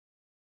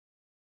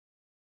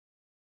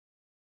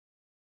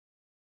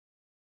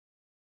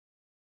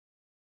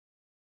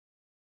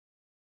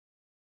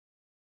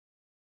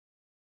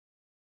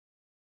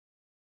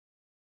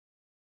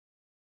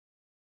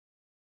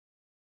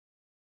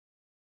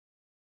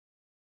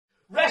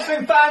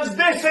Wrestling fans,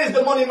 this is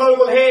the Money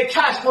Mogul here,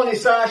 Cash Money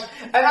Sash,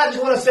 and I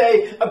just want to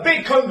say a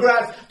big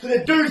congrats to the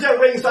Dudes at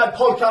Ringside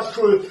podcast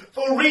crew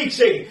for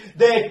reaching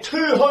their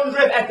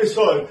 200th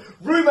episode.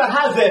 Rumour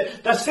has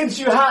it that since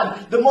you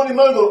had the Money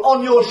Mogul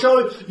on your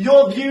show,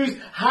 your views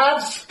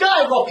have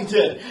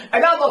skyrocketed.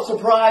 And I'm not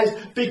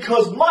surprised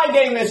because my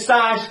name is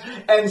Sash,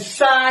 and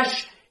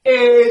Sash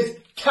is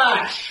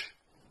Cash.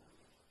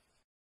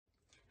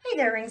 Hey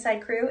there,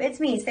 Ringside crew. It's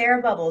me,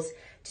 Sarah Bubbles.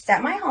 Just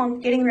at my home,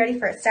 getting ready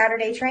for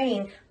Saturday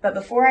training. But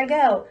before I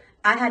go,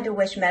 I had to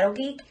wish Metal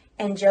Geek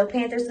and Joe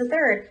Panthers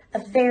III a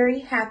very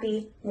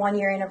happy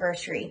 1-year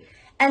anniversary.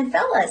 And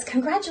fellas,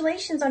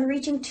 congratulations on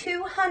reaching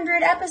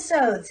 200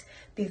 episodes.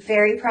 Be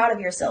very proud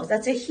of yourselves.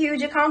 That's a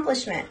huge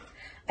accomplishment.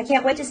 I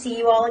can't wait to see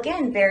you all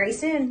again very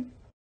soon.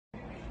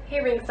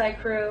 Hey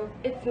Ringside crew,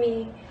 it's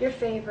me, your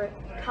favorite,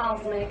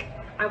 Cosmic.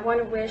 I want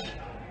to wish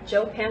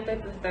Joe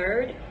Panther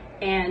III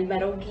and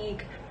Metal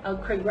Geek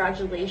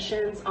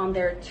congratulations on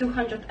their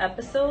 200th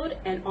episode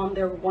and on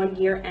their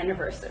 1-year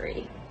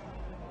anniversary.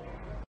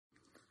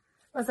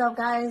 What's up,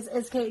 guys?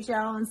 It's Kate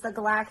Jones, the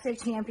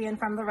Galactic Champion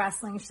from The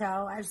Wrestling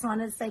Show. I just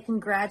wanted to say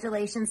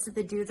congratulations to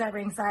the Dudes at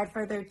Ringside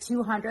for their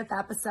 200th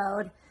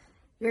episode.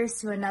 Here's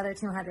to another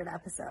 200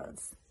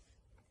 episodes.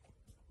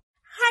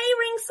 Hey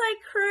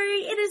Ringside crew,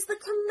 it is the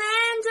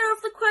commander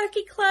of the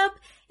Quirky Club,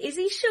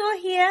 Izzy Shaw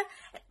here.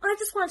 I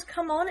just want to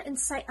come on and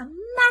say a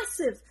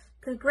massive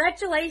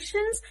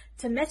congratulations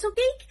to Metal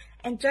Geek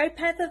and Joe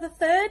Panther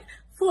III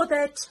for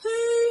their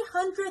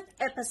 200th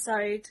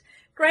episode.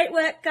 Great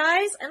work,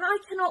 guys, and I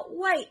cannot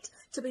wait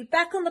to be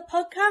back on the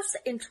podcast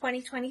in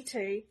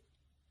 2022.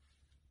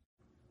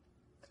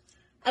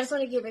 I just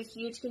want to give a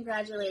huge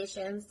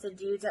congratulations to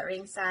Dudes at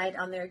Ringside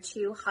on their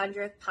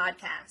 200th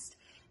podcast.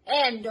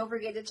 And don't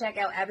forget to check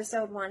out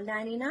episode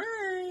 199.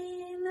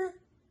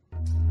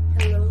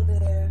 Hello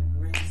there,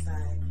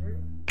 Ringside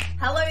crew.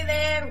 Hello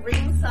there,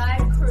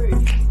 Ringside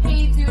crew.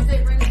 Hey, Dudes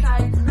at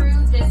Ringside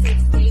crew, this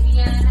is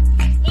Fabian.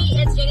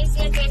 Hey, it's Jenny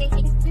Santana.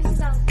 This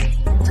is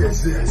Alfie.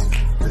 This is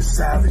the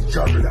Savage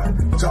Juggernaut,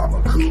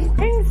 Tamaku.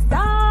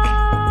 Ringside!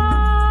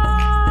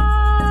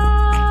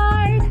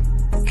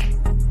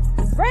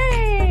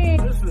 Ray!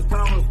 This is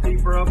Thomas D.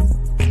 Bruff.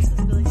 This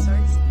is Billy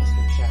Starks.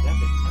 Mr. Chad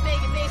Evans.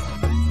 Megan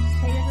Mason.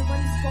 Hey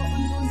everybody,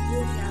 Scotland's on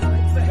board now.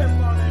 It's the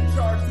headliner in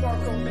charge,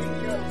 Marco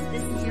Mania.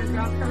 This is your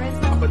girl,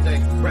 Charisma. I'm a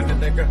Dick, Brendan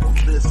Dicker.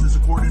 This is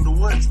According to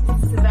What?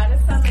 Savannah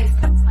Summers.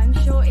 I'm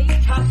Shorty.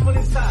 Cash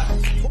Money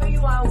Sash.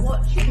 You are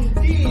watching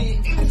The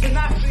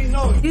internationally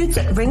known Dudes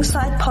at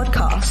Ringside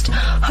podcast,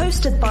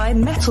 hosted by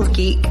Metal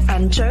Geek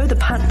and Joe the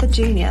Panther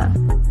Jr.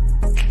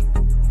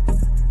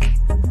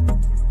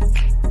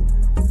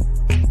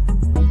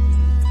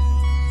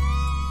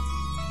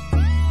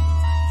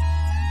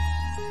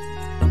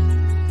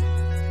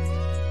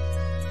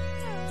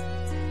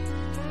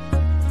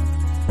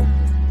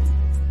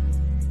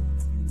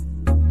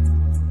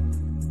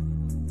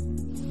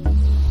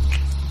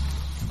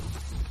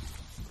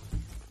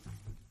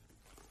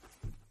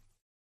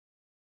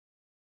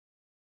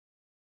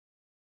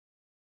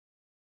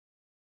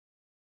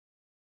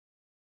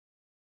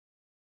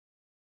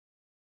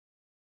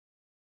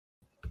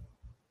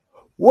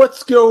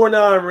 What's going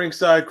on,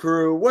 Ringside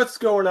crew? What's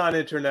going on,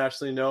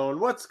 internationally known?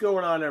 What's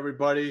going on,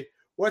 everybody?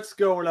 What's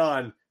going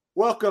on?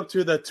 Welcome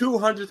to the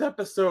 200th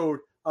episode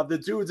of the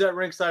Dudes at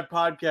Ringside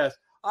podcast.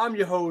 I'm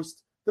your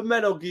host, the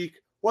Metal Geek.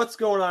 What's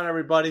going on,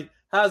 everybody?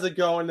 How's it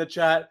going in the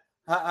chat?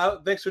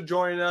 Thanks for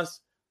joining us.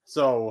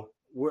 So,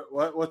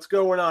 what's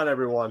going on,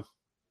 everyone?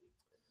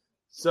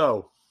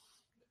 So,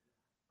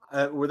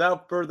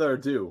 without further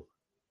ado,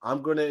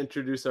 I'm going to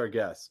introduce our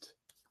guest.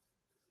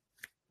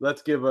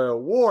 Let's give a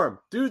warm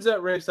Dudes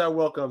at Ringside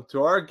welcome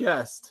to our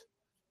guest,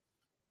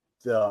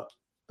 the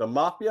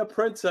Mafia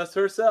Princess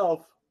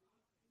herself,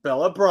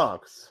 Bella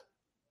Bronx.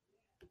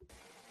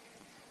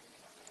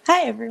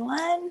 Hi,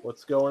 everyone.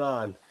 What's going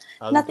on?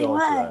 How's Nothing it going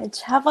much.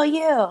 today? How about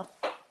you?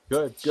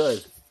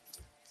 Good.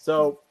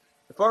 So,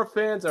 if our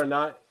fans are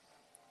not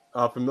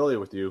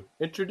familiar with you,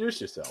 introduce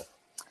yourself.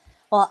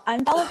 Well,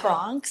 I'm Bella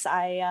Bronx.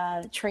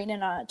 I train in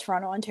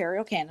Toronto,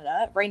 Ontario,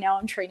 Canada. Right now,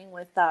 I'm training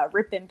with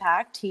Rip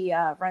Impact. He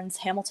runs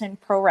Hamilton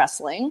Pro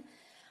Wrestling.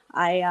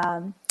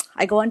 I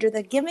go under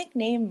the gimmick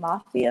name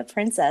Mafia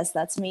Princess.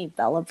 That's me,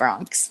 Bella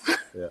Bronx.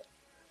 Yeah.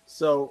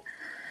 So,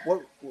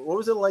 what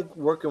was it like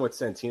working with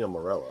Santino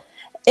Marella?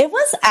 It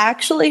was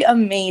actually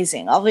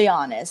amazing. I'll be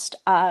honest.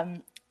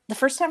 The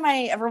first time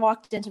I ever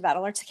walked into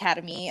Battle Arts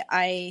Academy,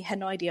 I had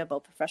no idea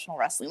about professional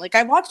wrestling. Like,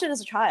 I watched it as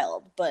a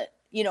child, but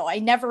I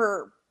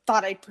never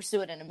thought I'd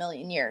pursue it in a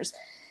million years.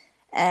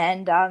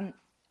 And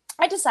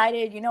I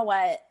decided, you know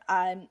what,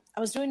 I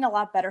was doing a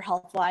lot better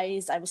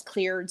health-wise. I was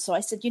cleared. So I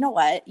said, you know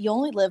what, you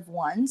only live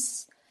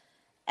once.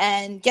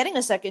 And getting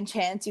a second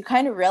chance, you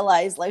kind of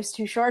realize life's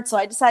too short. So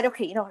I decided,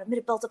 okay, you know what, I'm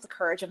going to build up the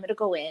courage. I'm going to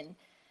go in.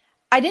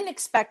 I didn't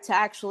expect to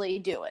actually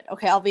do it.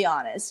 Okay, I'll be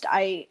honest.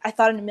 I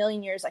thought in a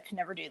million years I could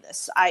never do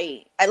this.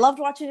 I loved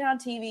watching it on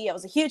TV. I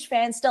was a huge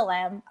fan, still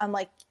am. I'm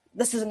like,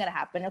 this isn't going to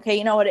happen. Okay,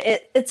 you know what,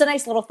 it's a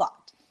nice little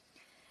thought.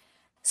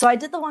 So I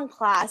did the one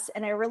class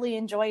and I really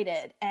enjoyed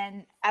it.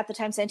 And at the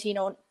time,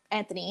 Santino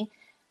Anthony,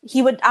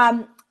 he would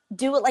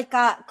do it like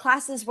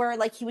classes where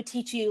like he would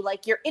teach you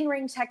like your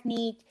in-ring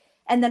technique.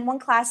 And then one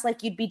class,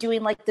 like you'd be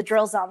doing like the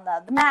drills on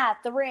the mat,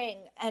 the ring.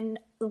 And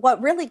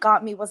what really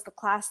got me was the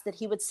class that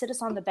he would sit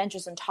us on the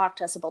benches and talk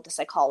to us about the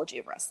psychology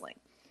of wrestling.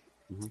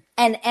 Mm-hmm.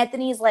 And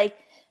Anthony's like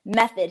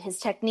method, his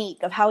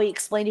technique of how he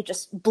explained it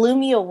just blew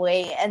me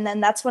away. And then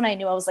that's when I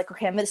knew I was like,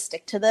 okay, I'm going to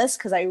stick to this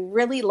because I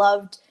really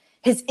loved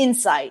his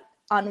insight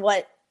on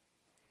what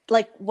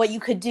you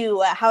could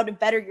do, how to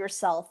better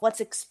yourself,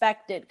 what's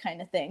expected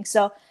kind of thing.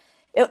 So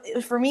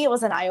for me, it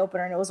was an eye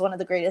opener, and it was one of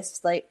the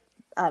greatest,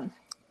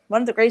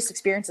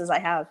 experiences I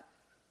have.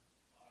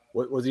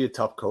 What was he, a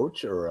tough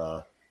coach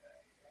or?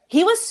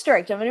 He was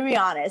strict. I'm going to be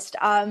honest.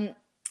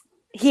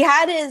 He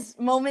had his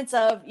moments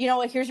of,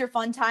 here's your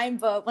fun time,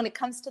 but when it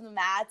comes to the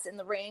mats and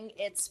the ring,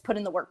 it's put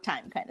in the work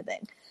time kind of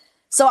thing.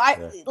 So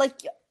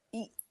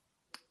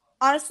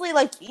honestly,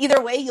 like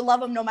either way, you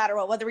love him no matter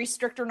what, whether he's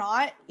strict or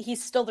not,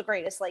 he's still the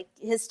greatest. Like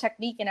his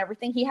technique and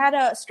everything, he had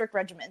a strict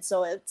regimen.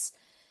 So it's,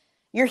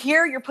 you're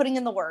here, you're putting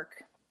in the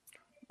work.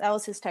 That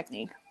was his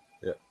technique.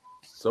 Yeah.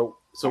 So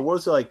what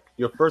was like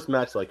your first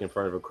match like in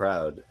front of a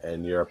crowd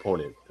and your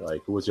opponent?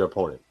 Like who was your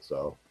opponent?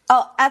 So.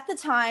 Oh, at the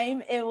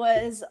time, it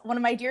was one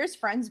of my dearest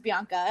friends,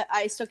 Bianca.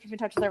 I still keep in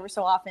touch with her every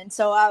so often.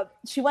 So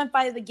she went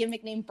by the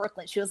gimmick name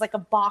Brooklyn. She was like a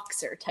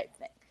boxer type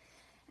thing.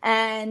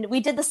 And we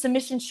did the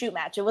submission shoot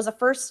match. It was a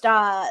first,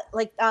 a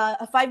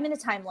 5-minute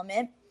time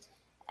limit.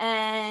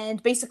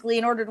 And basically,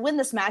 in order to win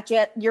this match,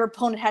 your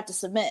opponent had to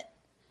submit.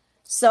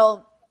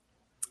 So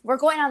we're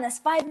going on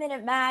this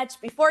 5-minute match.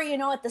 Before you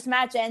know it, this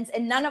match ends,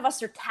 and none of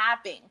us are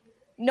tapping.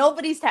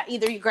 Nobody's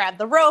either you grab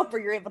the rope or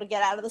you're able to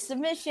get out of the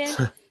submission.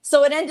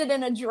 So it ended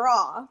in a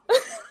draw.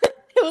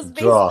 It was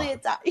basically a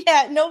tie.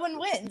 Yeah, no one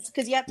wins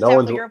because you have to tap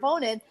with your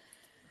opponent.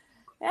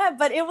 Yeah,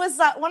 but it was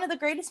one of the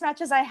greatest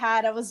matches I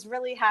had. I was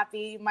really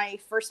happy. My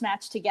first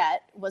match to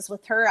get was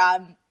with her.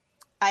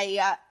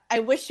 I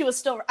wish she was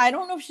still. I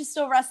don't know if she's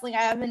still wrestling.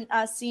 I haven't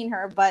seen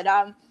her,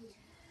 but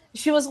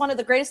she was one of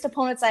the greatest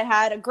opponents I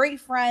had. A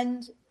great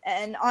friend,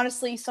 and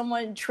honestly,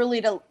 someone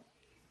truly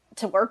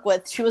to work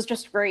with. She was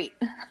just great.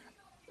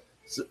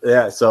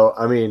 So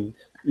I mean,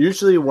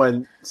 usually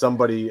when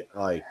somebody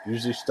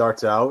usually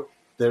starts out,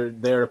 they're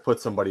there to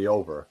put somebody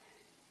over.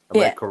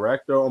 Am I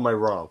correct or am I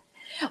wrong?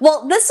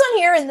 Well, this one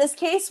here, in this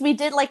case, we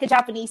did like a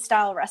Japanese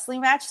style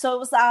wrestling match. So it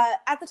was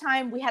at the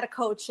time we had a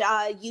coach,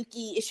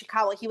 Yuki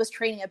Ishikawa. He was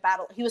training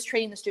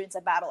the students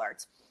at Battle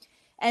Arts,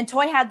 and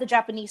Toy had the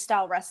Japanese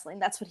style wrestling.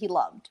 That's what he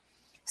loved.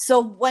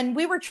 So when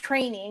we were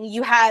training,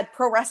 you had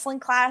pro wrestling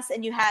class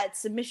and you had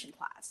submission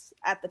class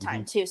at the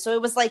time too. So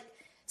it was like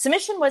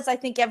submission was, I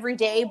think, every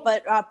day,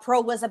 but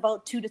pro was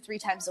about 2 to 3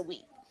 times a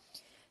week.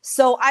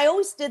 So I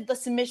always did the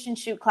submission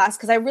shoot class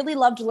because I really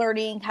loved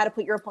learning how to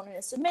put your opponent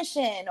in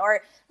submission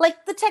or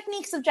like the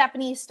techniques of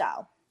Japanese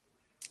style.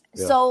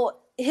 Yeah. So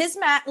his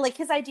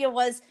idea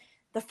was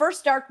the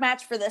first dark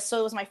match for this. So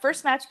it was my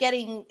first match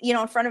getting,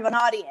 in front of an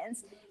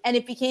audience, and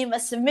it became a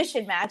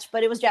submission match,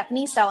 but it was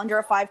Japanese style under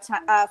a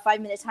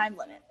 5-minute time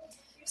limit.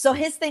 So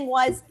his thing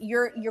was,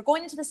 you're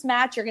going into this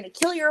match, you're going to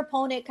kill your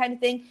opponent kind of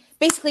thing.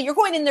 Basically, you're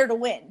going in there to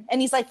win. And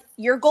he's like,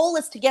 your goal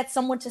is to get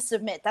someone to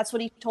submit. That's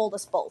what he told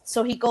us both.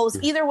 So he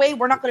goes, either way,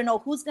 we're not going to know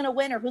who's going to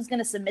win or who's going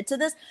to submit to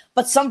this,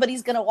 but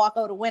somebody's going to walk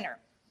out a winner.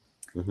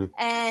 Mm-hmm.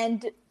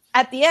 And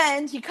at the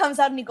end, he comes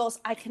out and he goes,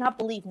 I cannot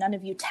believe none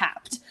of you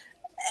tapped.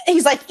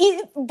 He's like,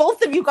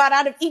 both of you got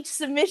out of each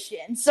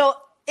submission. So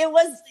it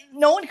was,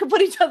 no one could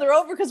put each other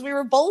over because we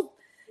were both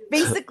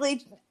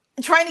basically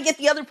trying to get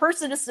the other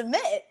person to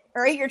submit.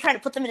 Right? You're trying to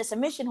put them in a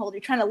submission hold.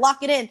 You're trying to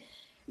lock it in.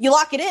 You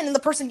lock it in and the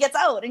person gets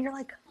out. And you're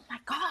like, oh my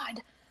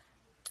God.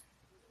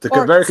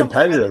 It's very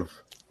competitive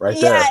right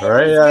there.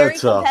 Right? It was very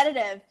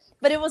competitive.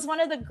 But it was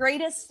one of the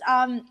greatest,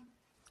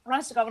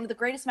 honest to God, one of the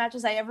greatest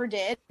matches I ever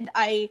did.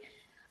 I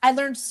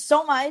learned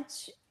so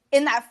much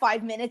in that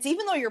 5 minutes,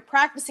 even though you're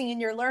practicing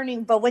and you're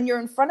learning. But when you're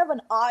in front of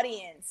an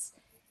audience,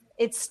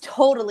 it's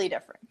totally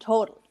different.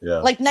 Totally.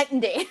 Yeah. Like night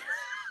and day.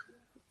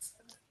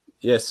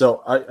 Yeah,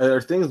 so are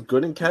things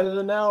good in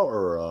Canada now,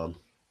 or?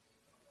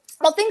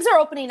 Well, things are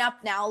opening up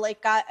now.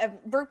 Like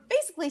we're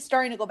basically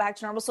starting to go back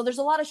to normal. So there's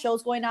a lot of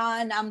shows going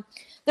on.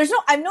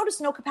 I've noticed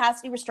no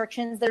capacity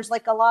restrictions. There's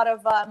like a lot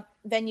of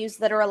venues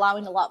that are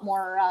allowing a lot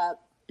more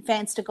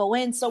fans to go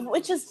in. So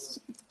which is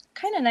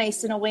kind of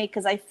nice in a way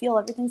because I feel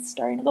everything's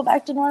starting to go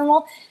back to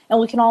normal and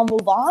we can all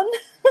move on.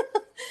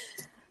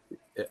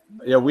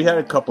 Yeah, we had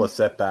a couple of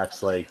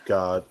setbacks, like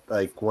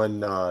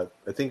when I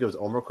think it was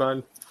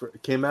Omicron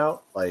came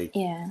out.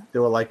 There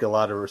were like a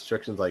lot of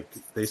restrictions. Like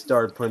they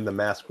started putting the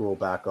mask rule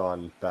back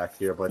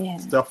here, but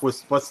stuff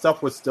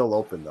was still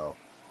open though.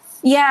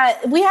 Yeah,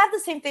 we have the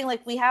same thing.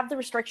 Like we have the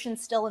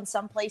restrictions still in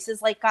some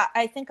places. Like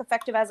I think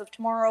effective as of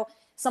tomorrow,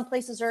 some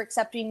places are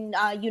accepting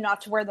you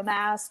not to wear the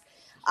mask.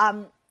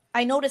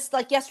 I noticed,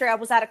 like yesterday, I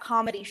was at a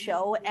comedy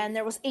show and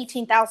there was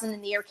 18,000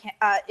 in the air.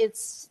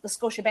 It's the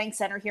Scotiabank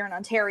Center here in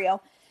Ontario.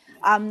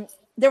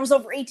 there was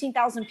over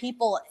 18,000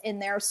 people in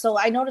there. So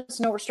I noticed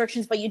no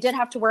restrictions, but you did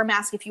have to wear a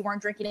mask if you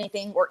weren't drinking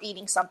anything or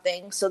eating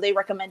something. So they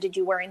recommended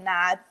you wearing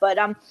that. But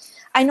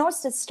I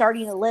noticed it's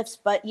starting to lift.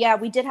 But yeah,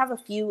 we did have a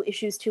few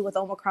issues too with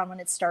Omicron when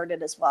it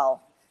started as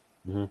well.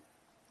 Mm-hmm.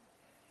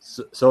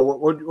 So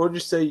what would you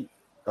say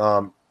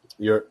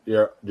your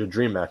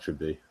dream match would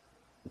be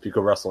if you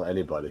could wrestle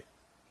anybody?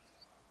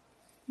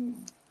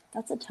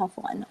 That's a tough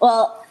one.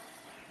 Well,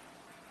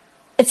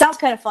 it sounds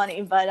kind of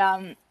funny, but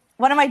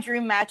one of my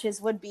dream matches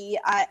would be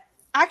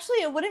actually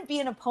it wouldn't be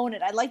an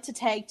opponent. I'd like to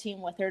tag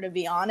team with her, to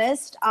be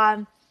honest.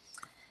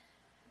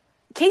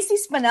 Casey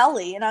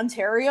Spinelli in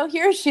Ontario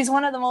here. She's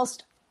one of the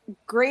most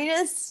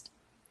greatest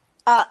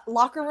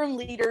locker room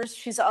leaders.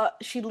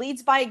 She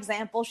leads by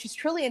example. She's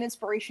truly an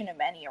inspiration to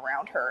many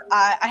around her.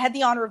 I had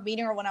the honor of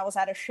meeting her when I was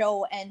at a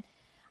show, and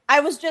I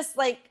was just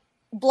like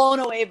blown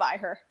away by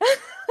her.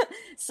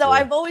 So yeah.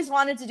 I've always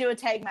wanted to do a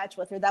tag match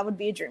with her. That would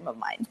be a dream of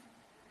mine.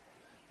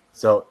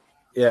 So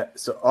yeah.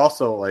 So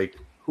also, like,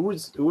 who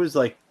was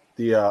like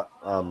the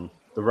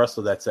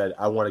wrestler that said,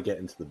 "I want to get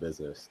into the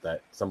business"?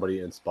 That somebody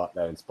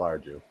that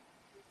inspired you.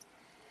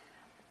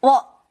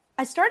 Well,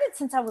 I started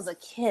since I was a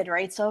kid,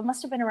 right? So it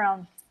must have been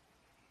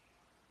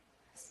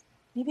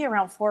maybe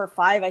around 4 or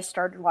 5. I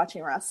started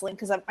watching wrestling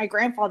because my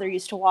grandfather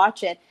used to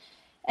watch it.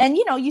 And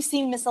you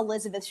see Miss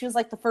Elizabeth. She was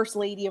like the first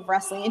lady of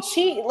wrestling, and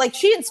she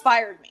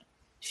inspired me.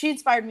 She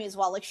inspired me as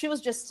well. Like, she was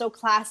just so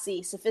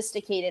classy,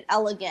 sophisticated,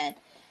 elegant.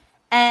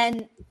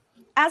 And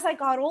as I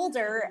got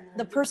older,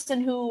 the person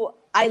who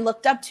I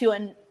looked up to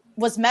and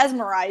was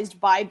mesmerized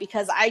by,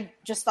 because I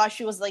just thought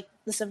she was like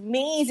this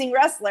amazing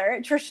wrestler,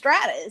 Trish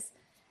Stratus.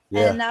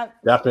 Yeah, and,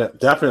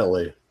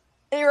 definitely.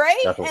 Right?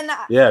 Definitely.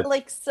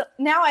 And so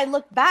now I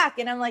look back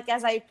and I'm like,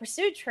 as I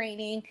pursued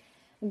training,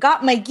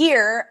 got my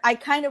gear, I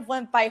kind of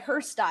went by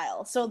her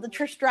style. So the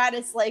Trish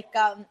Stratus,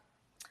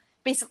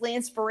 basically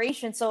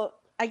inspiration. So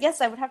I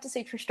guess I would have to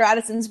say Trish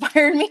Stratus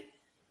inspired me.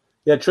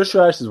 Yeah, Trish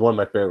Stratus is one of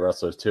my favorite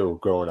wrestlers too.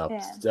 Growing up,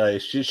 yeah.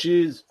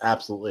 She's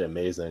absolutely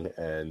amazing,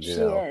 and she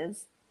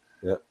is.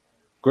 Yeah,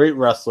 great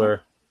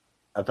wrestler,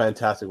 a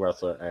fantastic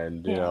wrestler,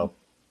 and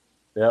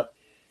yeah.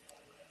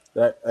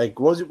 That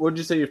what would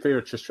you say your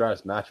favorite Trish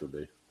Stratus match would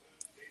be?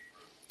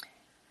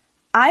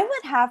 I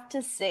would have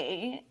to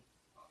say,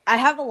 I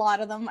have a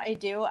lot of them. I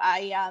do.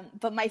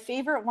 But my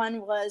favorite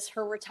one was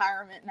her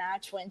retirement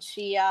match when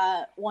she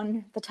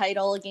won the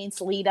title against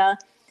Lita,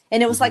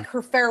 and it was like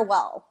her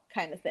farewell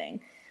kind of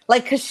thing.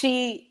 Like, because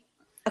she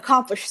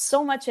accomplished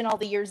so much in all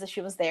the years that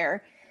she was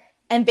there.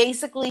 And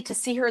basically, to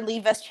see her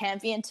leave as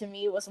champion, to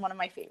me, was one of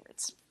my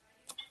favorites.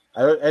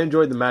 I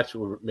enjoyed the match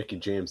with Mickie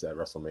James at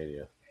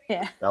WrestleMania.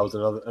 Yeah. That was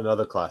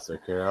another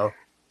classic, Or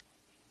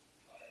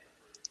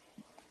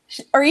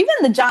even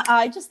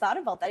I just thought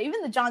about that.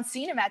 Even the John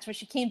Cena match when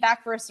she came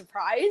back for a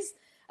surprise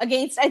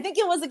against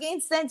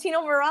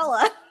Santino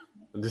Marella.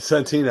 The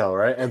Santino,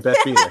 right? And Beth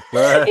Phoenix.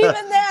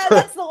 Even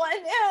that's the one.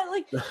 Yeah,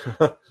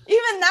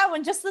 even that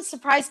one, just the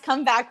surprise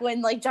comeback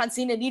when John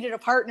Cena needed a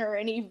partner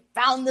and he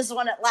found this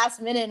one at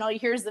last minute, and all you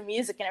hear is the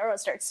music and everyone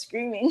starts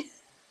screaming.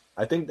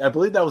 I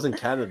believe that was in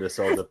Canada,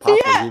 so the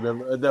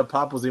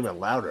pop was even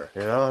louder,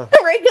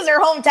 Right, because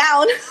they're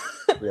hometown.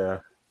 Yeah.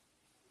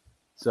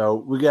 So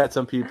we got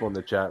some people in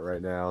the chat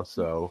right now.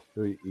 So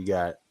you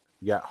got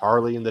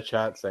Harley in the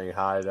chat saying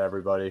hi to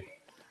everybody.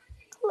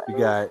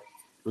 Hello.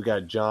 We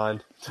got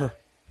John.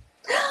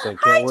 Saying,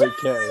 Hi,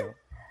 John.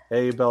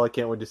 Hey, Bella,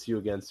 can't wait to see you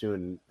again soon.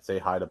 And say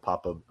hi to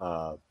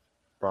Papa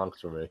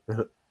Bronx for me.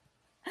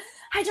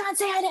 Hi, John.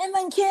 Say hi to Emma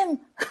and Kim.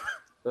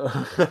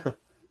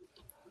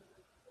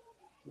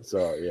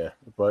 So, yeah.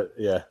 But,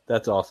 yeah,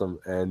 that's awesome.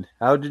 And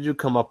how did you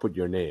come up with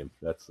your name?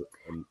 That's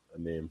a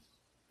name.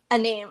 A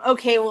name.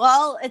 Okay,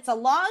 well, it's a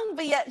long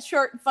but yet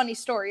short, funny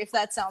story, if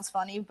that sounds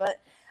funny.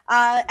 But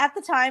at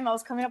the time, I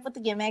was coming up with the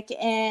gimmick,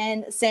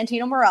 and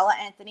Santino Marella,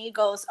 Anthony,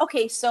 goes,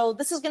 okay, so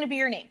this is going to be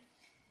your name.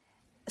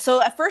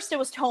 So at first it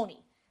was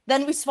Tony.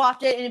 Then we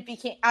swapped it, and it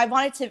became,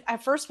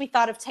 at first we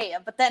thought of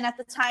Taya, but then at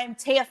the time,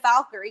 Taya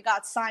Valkyrie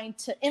got signed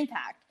to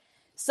Impact.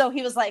 So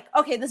he was like,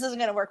 okay, this isn't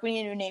going to work. We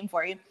need a new name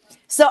for you.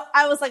 So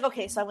I was like,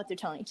 okay, so I went through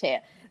Tony Taya.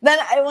 Then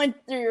I went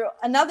through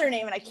another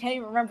name, and I can't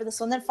even remember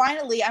this one. Then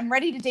finally, I'm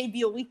ready to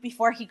debut a week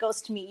before he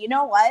goes to me, you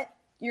know what?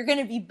 You're going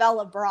to be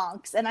Bella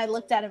Bronx. And I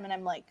looked at him, and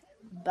I'm like,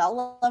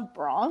 Bella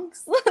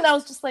Bronx? And I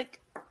was just like,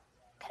 what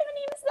kind of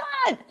name is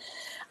that?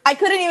 I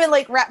couldn't even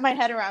wrap my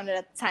head around it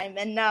at the time.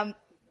 And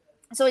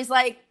so he's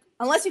like,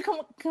 unless you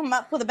come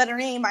up with a better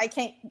name, I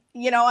can't,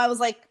 I was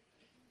like,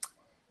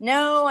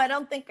 no, I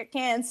don't think I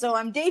can. So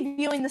I'm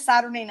debuting the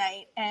Saturday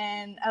night,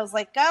 and I was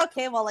like,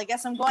 okay, well, I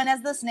guess I'm going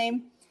as this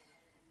name.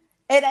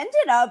 It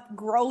ended up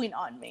growing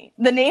on me.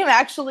 The name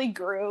actually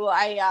grew.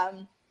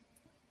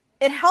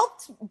 It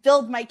helped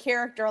build my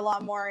character a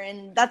lot more,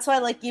 and that's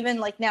why,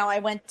 even now I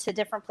went to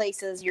different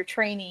places. You're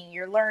training,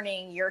 you're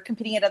learning, you're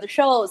competing at other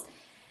shows,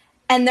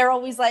 and they're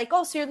always like,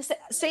 oh, so you're the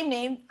same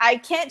name. I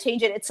can't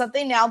change it. It's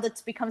something now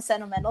that's become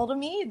sentimental to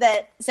me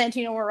that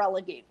Santino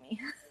Marella gave me.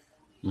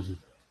 Mm-hmm.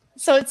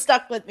 So it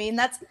stuck with me, and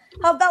that's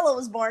how Bella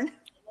was born.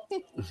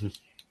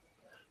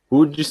 Who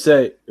would you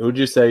say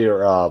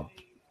your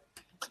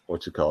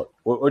what you call it?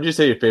 What would you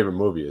say your favorite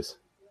movie is?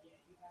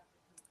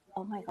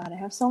 Oh my god, I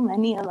have so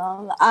many of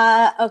them.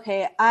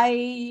 Okay,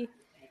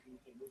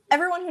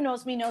 everyone who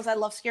knows me knows I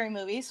love scary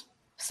movies.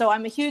 So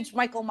I'm a huge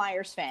Michael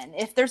Myers fan.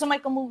 If there's a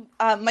Michael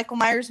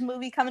Myers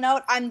movie coming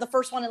out, I'm the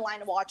first one in line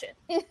to watch it.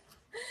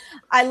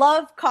 I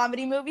love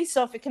comedy movies,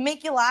 so if it can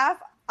make you laugh,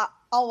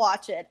 I'll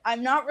watch it.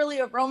 I'm not really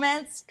a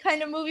romance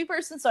kind of movie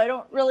person, so I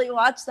don't really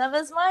watch them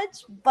as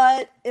much.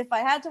 But if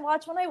I had to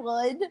watch one, I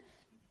would.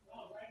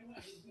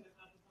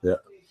 Yeah.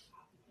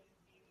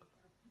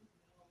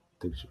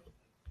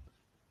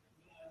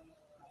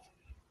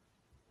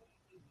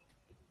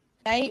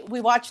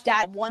 We watch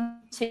Dad 1,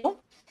 2.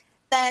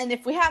 Then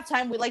if we have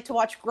time, we like to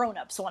watch Grown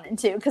Ups 1 and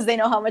 2 because they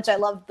know how much I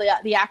love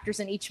the actors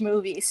in each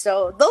movie.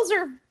 So those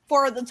are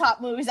 4 of the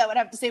top movies I would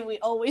have to say we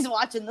always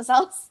watch in this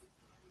house.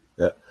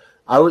 Yeah,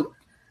 I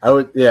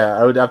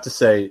would have to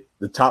say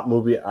the top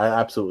movie I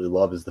absolutely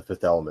love is The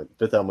Fifth Element.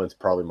 Fifth Element's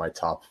probably my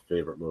top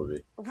favorite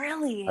movie.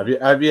 Really?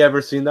 Have you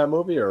ever seen that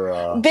movie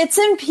or? Bits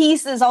and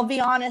pieces. I'll be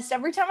honest.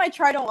 Every time I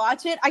try to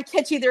watch it, I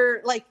catch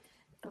either like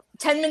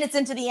 10 minutes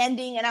into the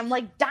ending and I'm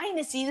like dying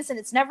to see this and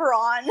it's never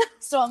on.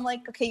 So I'm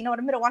like, okay, you know what?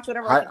 I'm going to watch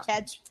whatever I can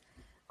catch.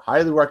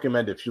 Highly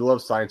recommend it. If you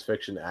love science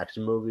fiction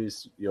action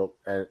movies,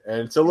 and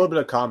it's a little bit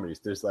of comedies.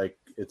 There's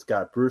it's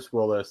got Bruce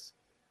Willis,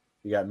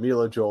 you got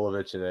Mila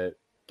Jovovich in it,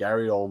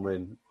 Gary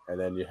Oldman, and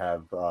then you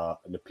have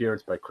an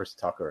appearance by Chris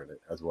Tucker in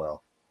it as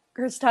well.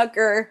 Chris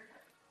Tucker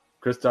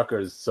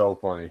is so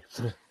funny.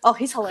 Oh,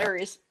 he's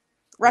hilarious.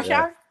 Rush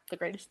Hour, the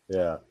greatest.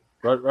 Yeah,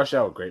 Rush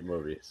Hour, great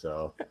movie.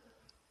 So.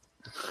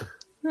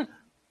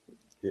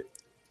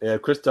 Yeah,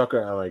 Chris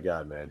Tucker. Oh my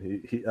god,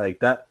 man, he like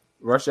that.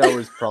 Rush Hour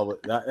is probably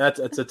that's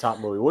a top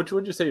movie. Which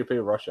would you say your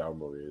favorite Rush Hour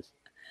movie is?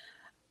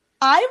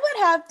 I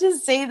would have to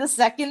say the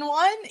second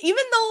one,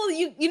 even though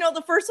you know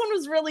the first one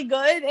was really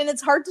good and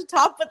it's hard to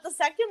top, but the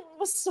second one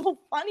was so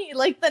funny,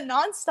 like the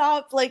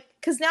nonstop, like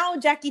because now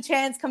Jackie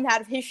Chan's come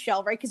out of his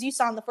shell, right? Because you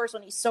saw in the first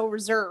one he's so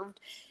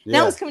reserved. Yeah.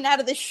 Now he's coming out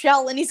of this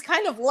shell and he's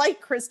kind of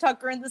like Chris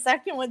Tucker in the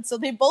second one, so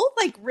they both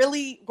like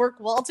really work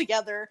well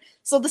together.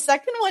 So the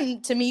second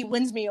one to me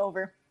wins me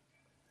over.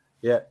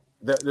 Yeah,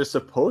 they're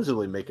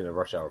supposedly making a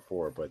Rush Hour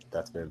 4, but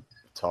that's been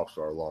talks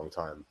for a long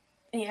time.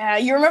 Yeah,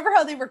 you remember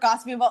how they were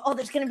gossiping about, oh,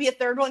 there's going to be a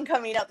third one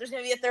coming up. There's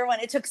going to be a third one.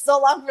 It took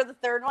so long for the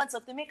third one. So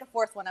if they make a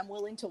fourth one, I'm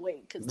willing to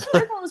wait because the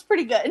third one was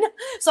pretty good.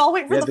 So I'll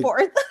wait for the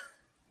fourth.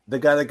 The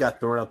guy that got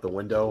thrown out the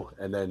window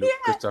and then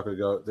Chris Tucker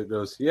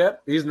goes,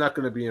 yep, he's not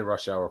going to be in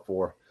Rush Hour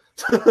 4.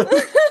 That's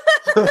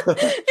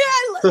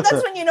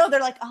when you know they're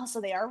like, oh, so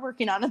they are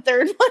working on a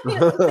third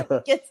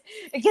one. It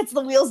gets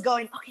the wheels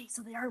going. Okay,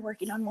 so they are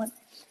working on one.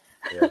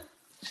 Yeah.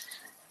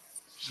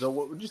 So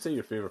what would you say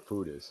your favorite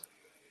food is?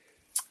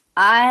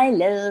 I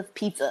love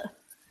pizza.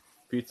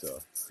 Pizza.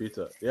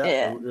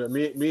 Yeah.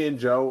 Me and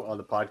Joe on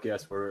the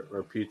podcast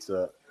we're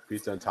pizza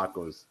and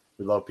tacos.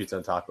 We love pizza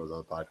and tacos on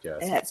the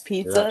podcast. Yeah,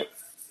 pizza. Yeah.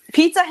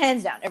 Pizza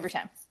hands down every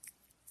time.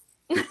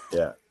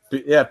 Yeah,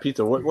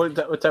 pizza. What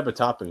type of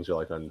toppings you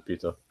like on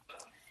pizza?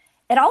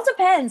 It all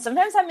depends.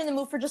 Sometimes I'm in the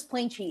mood for just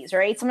plain cheese,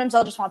 right? Sometimes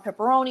I'll just want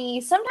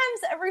pepperoni. Sometimes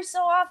every so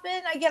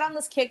often I get on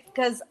this kick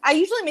because I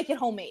usually make it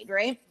homemade,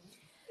 right?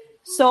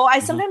 So I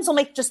sometimes will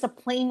make just a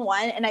plain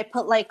one and I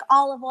put like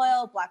olive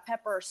oil, black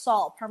pepper,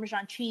 salt,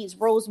 Parmesan cheese,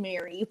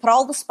 rosemary. You put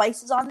all the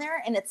spices on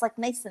there and it's like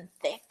nice and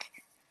thick.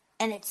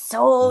 And it's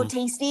so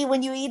tasty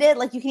when you eat it.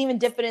 Like you can even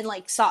dip it in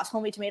like sauce,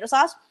 homemade tomato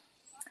sauce.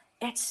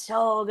 It's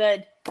so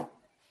good.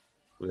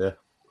 Yeah.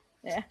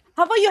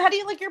 How about you? How do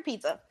you like your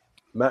pizza?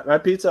 My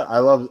pizza, I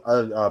love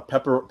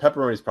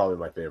pepperoni is probably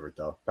my favorite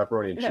though.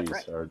 Pepperoni and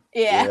cheese.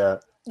 Yeah.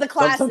 The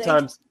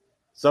classic.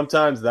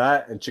 Sometimes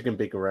that and chicken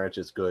bacon ranch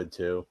is good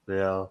too.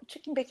 Yeah.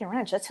 Chicken bacon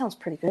ranch. That sounds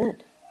pretty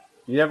good.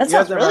 That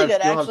sounds really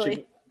good,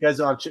 actually. You guys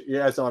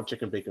don't have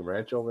chicken bacon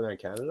ranch over there in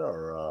Canada,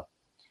 or?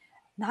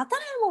 Not that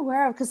I'm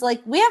aware of, because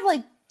like we have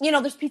like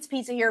there's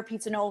Pizza here,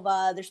 Pizza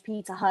Nova, there's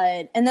Pizza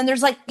Hut, and then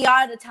there's like the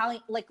odd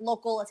Italian, like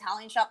local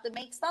Italian shop that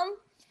makes them.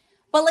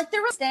 But like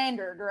they're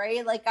standard,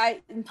 right? Like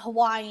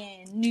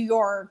Hawaiian, New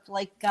York,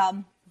 like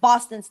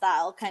Boston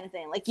style kind of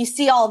thing. Like you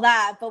see all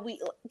that, but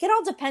it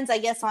all depends, I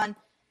guess, on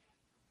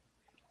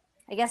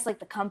like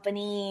the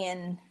company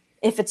and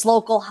if it's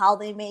local, how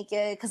they make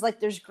it. Because like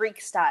there's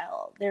Greek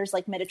style, there's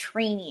like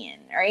Mediterranean,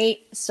 right?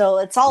 So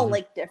it's all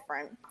like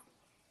different.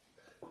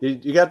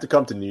 You got to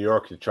come to New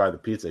York to try the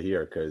pizza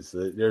here because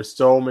there's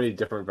so many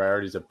different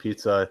varieties of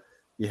pizza.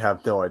 You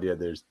have no idea.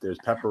 There's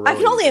pepperoni. I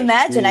can only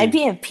imagine. I'd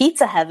be in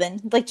pizza heaven,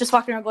 like just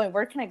walking around going,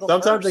 "Where can I go?"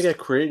 Sometimes first? They get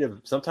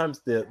creative. Sometimes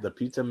the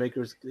pizza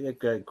makers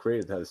get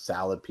creative. There's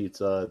salad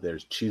pizza.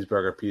 There's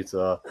cheeseburger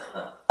pizza.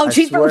 Oh,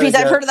 cheeseburger pizza!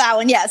 I've heard of that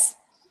one. Yes.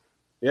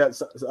 Yeah,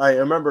 so I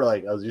remember.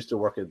 Like I was used to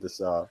work at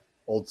this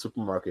old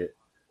supermarket.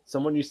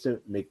 Someone used to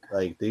make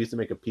a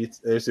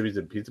pizza. There used to be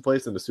a pizza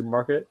place in the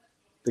supermarket.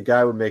 The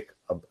guy would make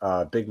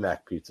a Big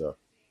Mac pizza.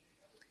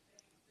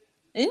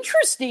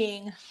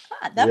 Interesting.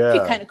 That would be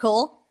kind of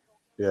cool.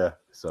 Yeah,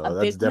 so that's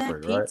Big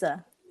different, Mac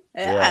pizza.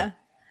 Right? Yeah.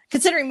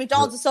 Considering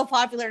McDonald's is so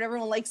popular and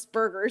everyone likes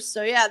burgers,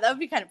 so yeah, that would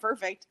be kind of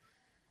perfect.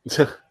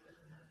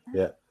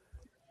 Yeah.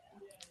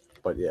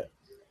 But yeah.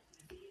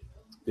 Do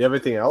you have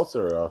anything else,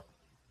 or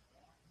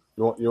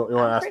you want to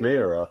ask me,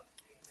 or?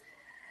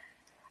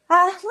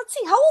 Let's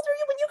see. How old were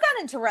you when you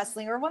got into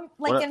wrestling, or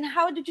and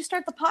how did you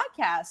start the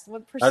podcast?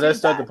 What How did I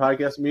start that? the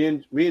podcast?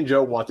 Me and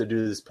Joe want to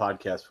do this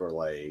podcast for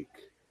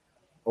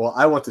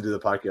I want to do the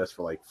podcast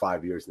for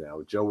 5 years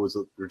now. Joe was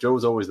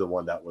always the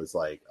one that was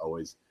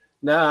always,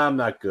 nah, I'm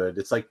not good.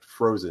 It's like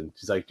Frozen.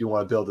 She's like, do you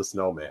want to build a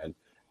snowman?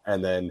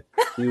 And then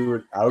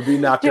I would be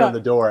knocking on the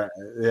door,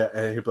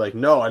 and he'd be like,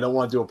 no, I don't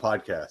want to do a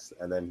podcast.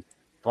 And then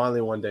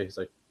finally one day he's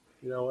like,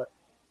 you know what?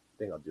 I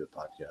think I'll do a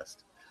podcast.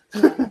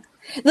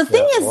 The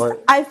thing is,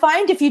 I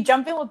find if you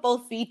jump in with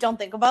both feet, don't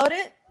think about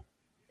it,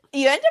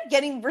 you end up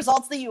getting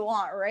results that you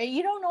want, right?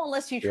 You don't know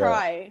unless you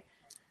try.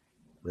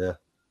 Yeah,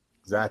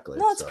 exactly.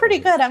 No, it's pretty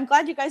good. I'm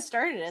glad you guys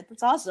started it.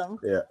 That's awesome.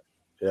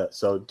 Yeah.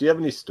 So do you have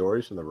any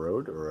stories from the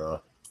road,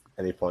 or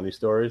any funny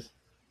stories?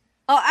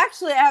 Oh,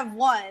 actually, I have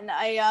one.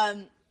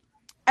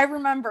 I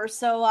remember.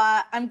 So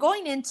I'm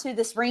going into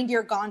this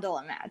reindeer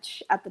gondola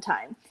match at the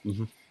time.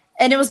 Mm-hmm.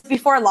 And it was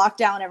before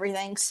lockdown and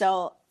everything.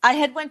 So I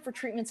had went for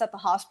treatments at the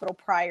hospital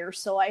prior.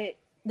 So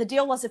the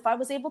deal was if I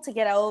was able to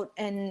get out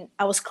and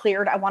I was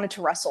cleared, I wanted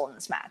to wrestle in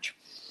this match.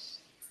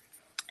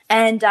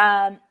 And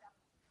a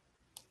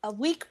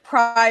week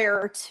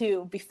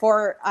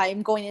before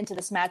I'm going into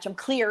this match, I'm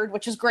cleared,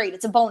 which is great.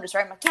 It's a bonus,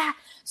 right? I'm like, yeah.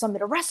 So I'm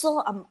going to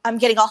wrestle. I'm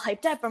getting all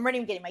hyped up. I'm ready.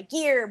 I'm getting my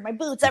gear, my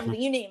boots,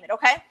 everything, you name it.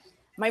 Okay.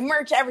 My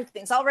merch,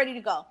 everything's all ready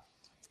to go.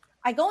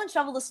 I go and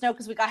shovel the snow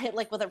because we got hit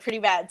with a pretty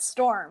bad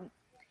storm.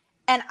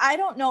 And I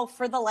don't know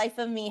for the life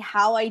of me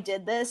how I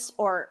did this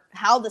or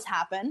how this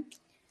happened.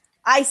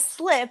 I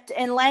slipped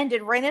and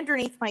landed right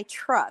underneath my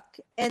truck.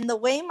 And the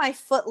way my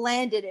foot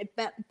landed, it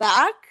bent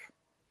back.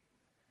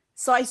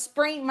 So I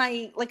sprained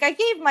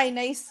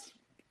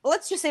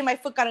let's just say my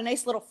foot got a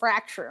nice little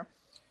fracture.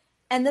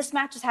 And this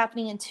match is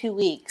happening in 2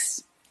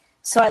 weeks.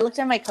 So I looked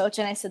at my coach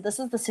and I said, this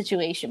is the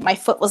situation. My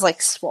foot was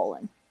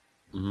swollen.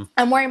 Mm-hmm.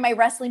 I'm wearing my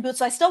wrestling boots.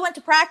 So I still went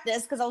to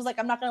practice because I was like,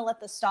 I'm not going to let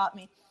this stop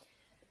me.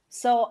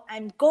 So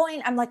I'm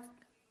like,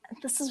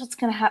 this is what's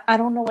going to happen. I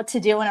don't know what to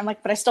do. And I'm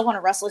like, but I still want to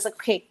wrestle. He's like,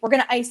 okay, we're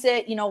going to ice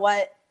it. You know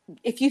what?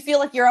 If you feel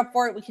like you're up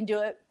for it, we can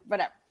do it.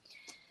 Whatever.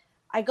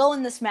 I go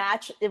in this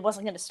match. It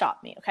wasn't going to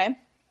stop me. Okay.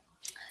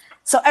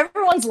 So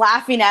everyone's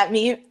laughing at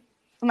me.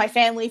 My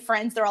family,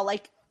 friends, they're all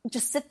like,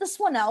 just sit this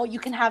one out. You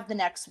can have the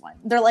next one.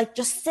 They're like,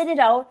 just sit it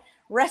out.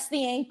 Rest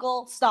the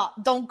ankle.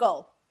 Stop. Don't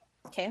go.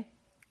 Okay.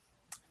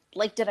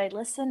 Did I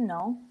listen?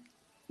 No.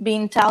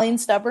 Being Italian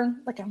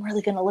stubborn, I'm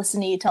really going to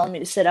listen to you telling me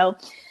to sit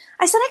out.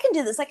 I said, I can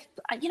do this.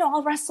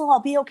 I'll wrestle. I'll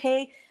be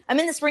okay. I'm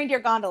in this reindeer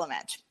gondola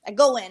match. I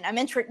go in. I'm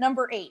entrant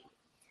number 8.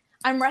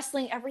 I'm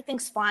wrestling.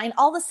 Everything's fine.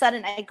 All of a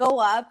sudden, I go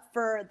up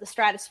for the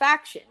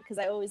Stratisfaction because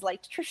I always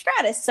liked Trish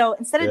Stratus. So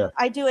instead of,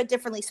 I do it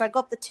differently. So I go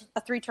up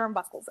the 3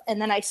 turnbuckles,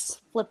 and then I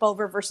flip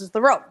over versus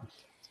the rope.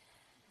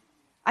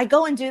 I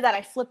go and do that.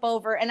 I flip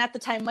over. And at the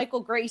time,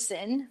 Michael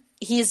Grayson,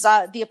 he's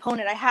the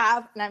opponent I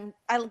have, and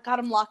I got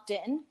him locked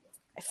in.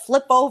 I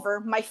flip over,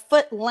 my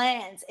foot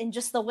lands, and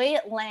just the way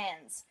it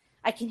lands,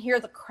 I can hear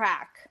the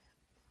crack.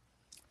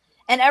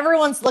 And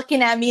everyone's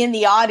looking at me in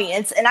the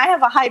audience, and I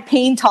have a high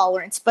pain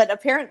tolerance, but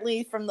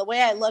apparently from the way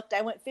I looked,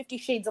 I went 50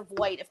 shades of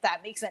white, if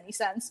that makes any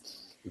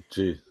sense.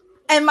 Jeez.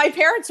 And my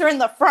parents are in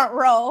the front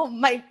row,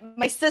 my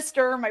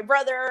sister, my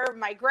brother,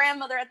 my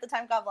grandmother at the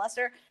time, God bless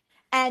her,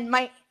 and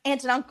my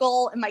aunt and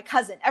uncle and my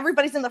cousin.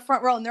 Everybody's in the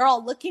front row, and they're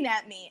all looking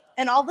at me.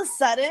 And all of a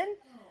sudden,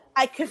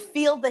 I could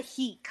feel the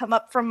heat come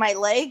up from my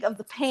leg of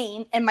the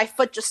pain, and my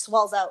foot just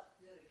swells out.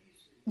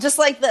 Just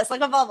like this, like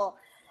a bubble.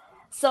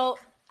 So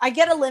I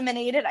get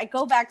eliminated. I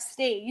go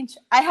backstage.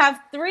 I have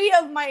 3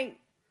 of my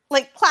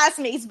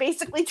classmates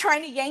basically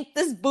trying to yank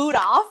this boot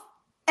off,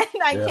 and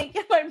I can't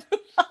get my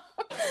boot off.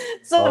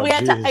 So we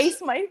had to ice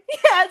my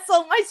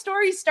so my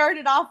story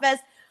started off as,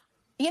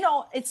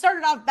 it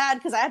started off bad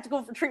because I had to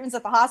go for treatments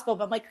at the hospital,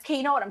 but I'm like, okay,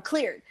 you know what? I'm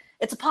cleared.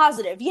 It's a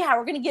positive. Yeah,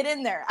 we're going to get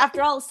in there.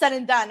 After all is said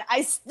and done,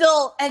 I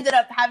still ended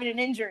up having an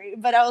injury,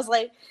 but I was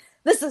like,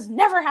 this is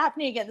never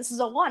happening again. This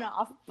is a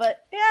one-off.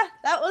 But yeah,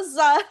 that was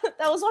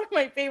one of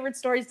my favorite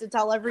stories to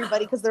tell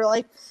everybody because they're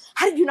like,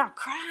 how did you not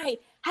cry?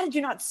 How did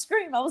you not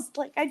scream? I was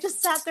like, I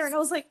just sat there and I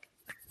was like,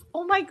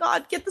 oh my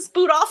God, get this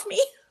boot off me.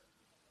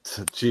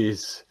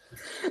 Jeez.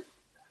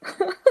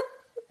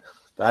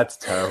 That's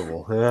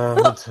terrible.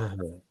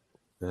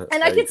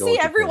 And I could see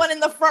everyone in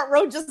the front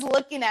row just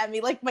looking at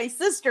me, like my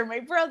sister, my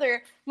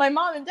brother, my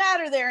mom and dad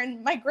are there,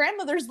 and my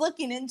grandmother's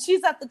looking, and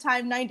she's at the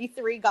time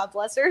 93, God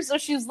bless her. So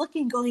she was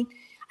looking, going,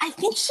 I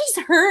think she's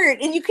hurt.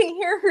 And you can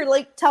hear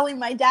her telling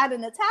my dad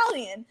in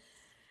Italian.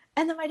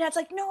 And then my dad's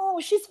like,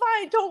 no, she's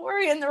fine. Don't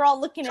worry. And they're all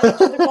looking at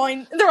each other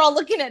they're all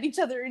looking at each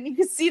other, and you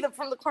can see them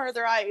from the corner of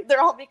their eye. They're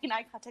all making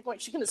eye contact, going,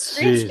 she's going to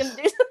scream, she's going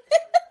to do something.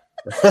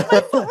 My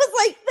foot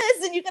was like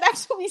this, and you could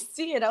actually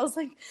see it. I was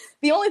like,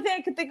 the only thing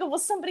I could think of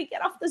was, somebody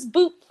get off this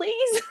boot,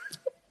 please.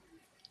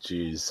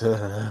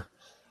 Jeez.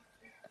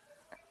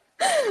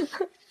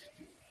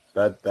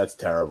 That's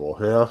terrible.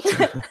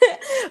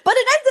 But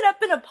it ended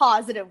up in a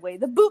positive way.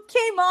 The boot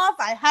came off,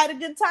 I had a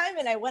good time,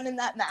 and I won in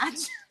that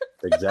match.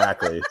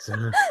 Exactly. It's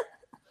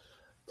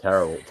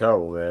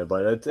terrible, man.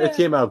 But it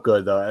came out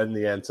good, though, in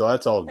the end, so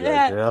that's all good,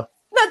 Yeah. you know?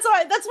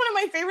 That's one of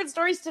my favorite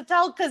stories to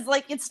tell, because,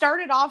 like, it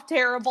started off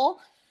terrible.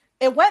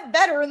 It went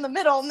better in the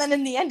middle, and then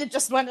in the end, it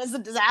just went as a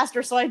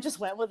disaster, so I just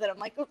went with it. I'm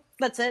like, oh,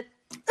 that's it.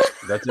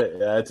 That's it.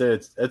 Yeah, that's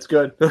it. It's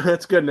good.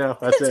 It's good now.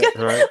 That's It's it.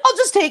 good. All right. I'll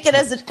just take it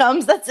as it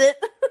comes. That's it.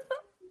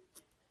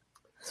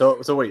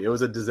 So wait, it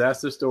was a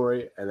disaster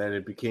story, and then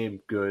it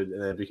became good,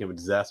 and then it became a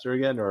disaster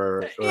again,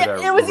 or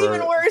Yeah, it was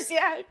even worse,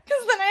 yeah.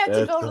 Because then I had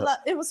to go to the...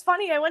 It was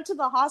funny, I went to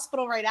the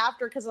hospital right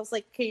after, because I was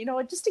like, okay, you know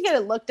what, just to get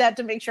it looked at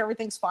to make sure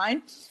everything's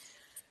fine.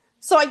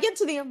 So I get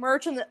to the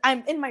emerge, and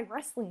I'm in my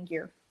wrestling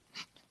gear.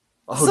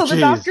 Oh, so geez. the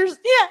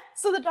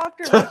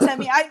doctor looks at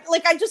me.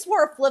 I just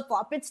wore a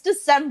flip-flop. It's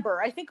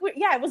December. I think,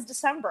 it was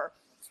December.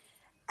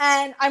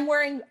 And I'm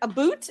wearing a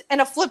boot and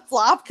a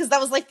flip-flop, because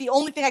that was like the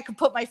only thing I could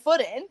put my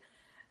foot in.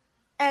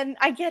 And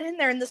I get in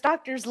there, and this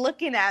doctor's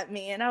looking at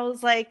me, and I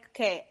was like,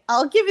 okay,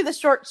 I'll give you the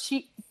short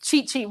cheat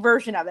sheet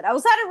version of it. I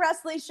was at a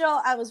wrestling show.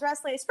 I was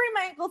wrestling. I sprained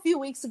my ankle a few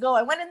weeks ago.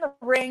 I went in the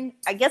ring.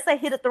 I guess I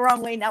hit it the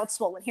wrong way. Now it's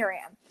swollen. Here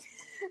I am.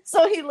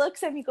 So he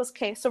looks at me, he goes,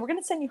 okay, so we're going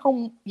to send you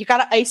home. You got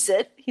to ice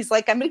it. He's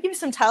like, I'm going to give you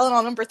some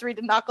Tylenol number 3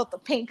 to knock out the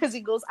pain, because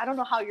he goes, I don't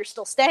know how you're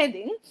still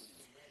standing.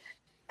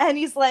 And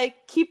he's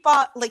like, keep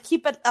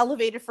it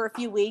elevated for a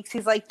few weeks.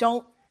 He's like,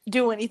 don't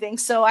do anything.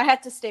 So I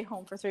had to stay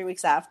home for 3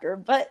 weeks after.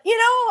 But,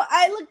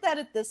 I looked at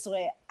it this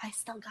way. I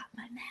still got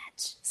my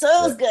match. So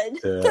it was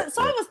good.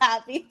 So I was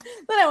happy.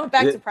 Then I went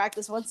back to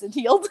practice once it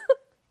healed.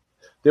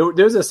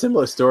 There's a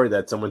similar story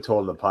that someone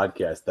told on the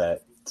podcast,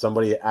 that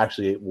somebody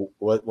actually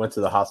went to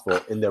the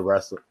hospital in their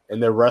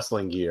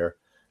wrestling gear.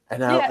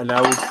 And I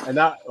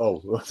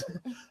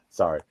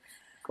sorry.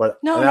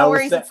 But no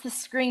worries. It's the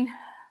screen.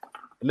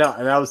 No,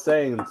 and I was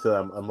saying to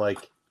them, I'm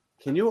like,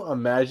 can you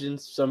imagine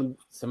some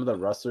of the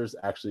wrestlers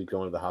actually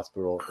going to the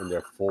hospital in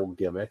their full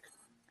gimmick?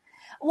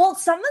 Well,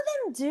 some of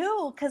them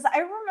do, because I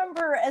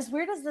remember, as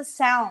weird as this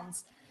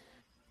sounds,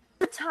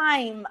 at the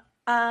time,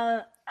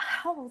 how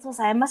old was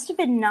I? I must have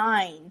been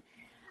 9.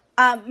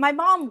 My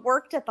mom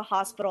worked at the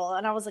hospital,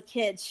 and I was a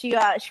kid. She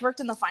worked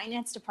in the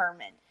finance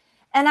department.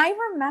 And I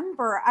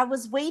remember I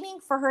was waiting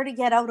for her to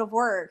get out of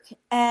work,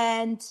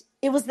 and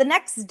it was the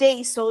next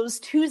day, so it was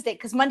Tuesday,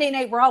 because Monday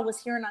Night Raw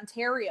was here in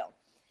Ontario.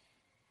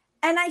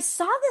 And I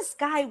saw this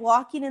guy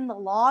walking in the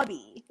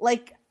lobby.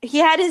 Like, he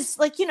had his,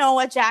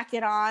 a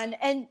jacket on.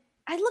 And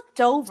I looked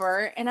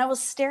over, and I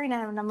was staring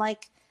at him, and I'm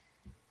like,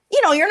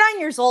 you're 9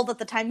 years old at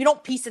the time. You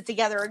don't piece it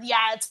together. And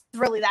yeah, it's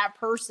really that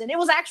person. It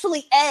was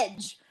actually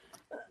Edge.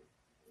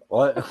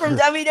 What? From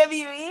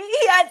WWE.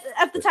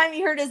 At the time,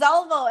 he hurt his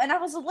elbow. And I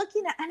was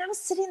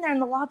sitting there in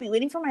the lobby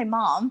waiting for my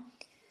mom.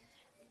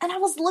 And I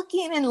was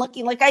looking and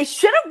looking. Like, I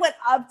should have went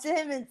up to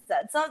him and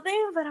said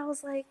something, but I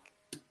was like,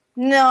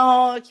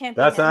 no, it can't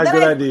be. That's not a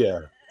good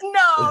idea.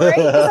 No, right?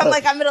 Because I'm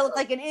like, I'm going to look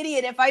like an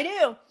idiot if I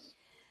do.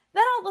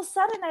 Then all of a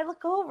sudden, I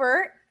look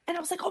over, and I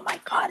was like, oh my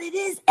God, it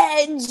is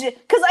Edge.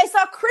 Because I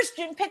saw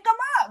Christian pick him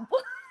up.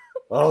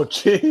 Oh,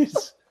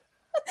 jeez.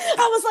 I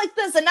was like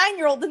this, a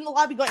 9-year-old in the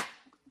lobby going,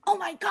 oh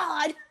my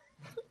God.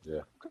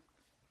 Yeah.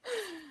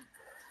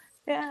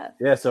 Yeah.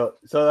 Yeah, so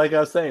like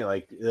I was saying,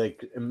 like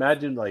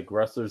imagine like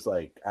wrestlers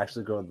like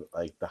actually going to,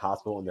 like, the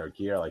hospital in their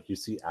gear. Like, you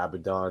see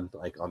Abaddon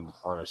like on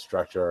a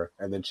stretcher,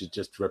 and then she's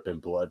just dripping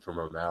blood from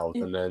her mouth,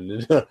 and then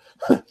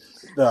and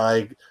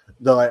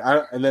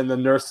then the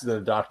nurses and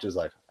the doctor's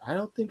like, I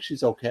don't think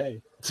she's okay.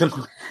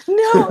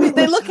 No,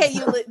 they look at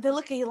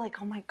you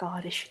like, oh my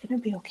God, is she gonna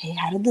be okay?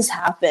 How did this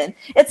happen?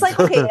 It's like,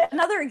 okay,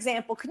 another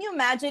example. Can you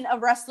imagine a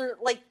wrestler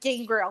like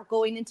Gangrel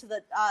going into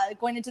the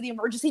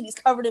emergency, and he's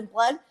covered in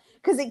blood?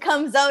 Because he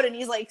comes out and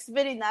he's like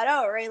spitting that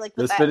out, right? Like,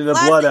 they're spitting the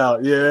blood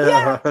out,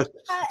 yeah. And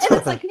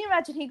it's like, can you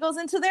imagine? He goes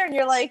into there, and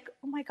you're like,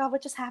 oh my God,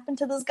 what just happened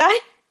to this guy?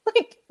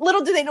 Like,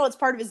 little do they know it's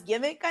part of his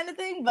gimmick, kind of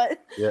thing.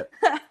 But yeah,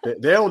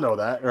 they don't know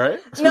that,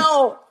 right?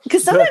 No,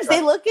 because sometimes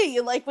they look at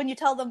you like when you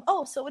tell them,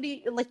 oh, so what do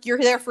you like? You're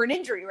there for an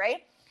injury,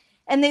 right?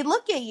 And they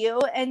look at you,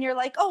 and you're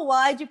like, oh, well,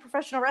 I do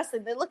professional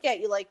wrestling. They look at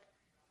you like.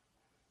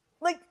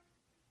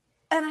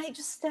 And I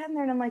just stand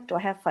there and I'm like, do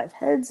I have 5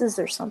 heads? Is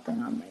there something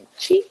on my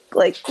cheek?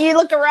 Like, you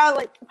look around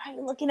like, why are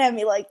you looking at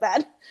me like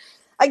that?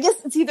 I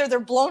guess it's either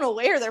they're blown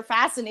away or they're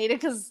fascinated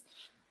because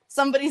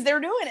somebody's there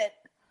doing it.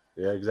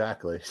 Yeah,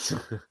 exactly.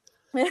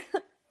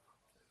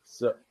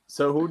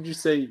 So who would you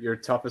say your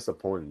toughest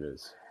opponent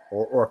is?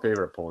 Or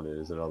favorite opponent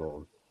is another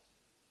one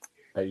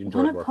that you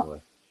enjoyed working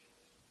with?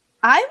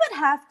 I would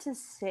have to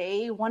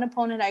say one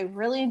opponent I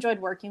really enjoyed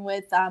working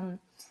with,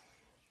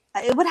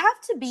 it would have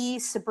to be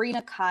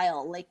Sabrina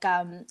Kyle. Like,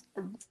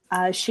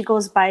 she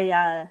goes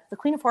by the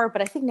Queen of Horror,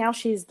 but I think now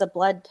she's the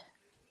Blood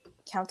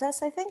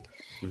Countess, I think.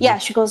 Mm-hmm. Yeah,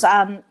 she goes,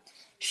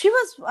 she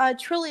was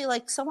truly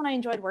like someone I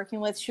enjoyed working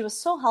with. She was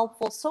so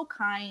helpful, so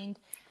kind,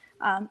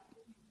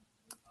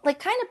 like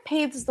kind of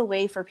paves the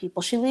way for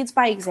people. She leads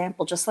by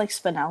example, just like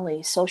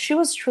Spinelli. So she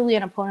was truly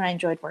an opponent I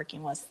enjoyed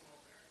working with.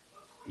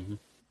 Mm-hmm.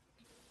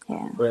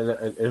 Yeah.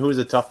 And who's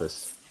the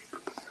toughest?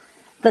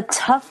 The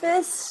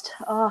toughest?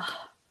 I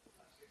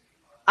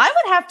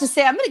would have to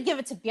say I'm going to give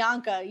it to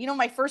Bianca. You know,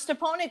 my first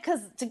opponent,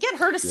 because to get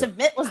her to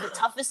submit was the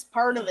toughest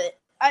part of it.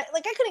 I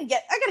got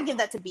to give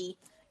that to B.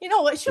 You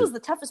know what? She was the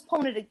toughest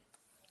opponent to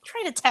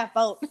try to tap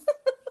out.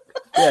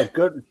 Yeah,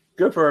 good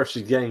for her.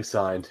 She's getting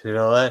signed. You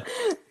know that.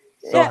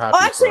 So happy.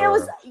 Oh, actually, for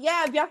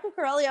her. Bianca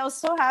Corelli. I was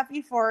so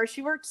happy for her.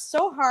 She worked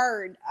so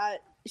hard.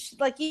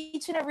 Like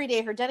each and every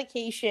day, her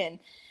dedication,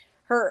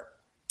 her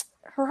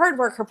hard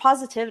work, her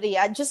positivity.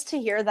 Just to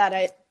hear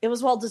that, it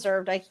was well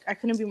deserved. I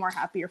couldn't be more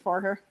happier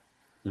for her.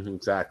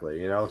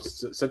 Exactly. You know,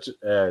 such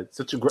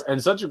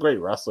a great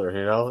wrestler.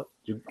 You know,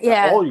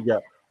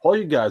 all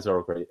you guys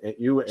are great.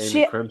 You,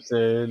 Amy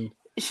Crimson.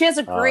 She has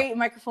a great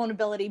microphone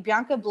ability.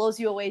 Bianca blows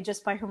you away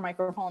just by her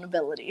microphone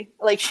ability.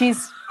 Like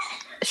she's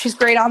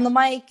great on the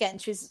mic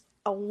and she's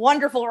a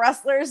wonderful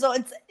wrestler. So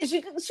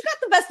she got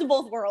the best of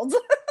both worlds.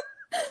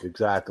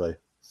 Exactly.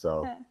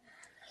 So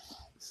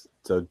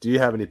do you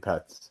have any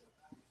pets?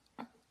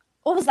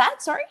 What was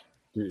that? Sorry.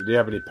 Do you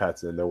have any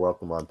pets? And they're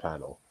welcome on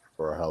panel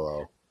for a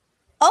hello.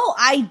 Oh,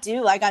 I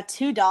do. I got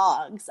 2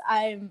 dogs.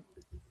 I'm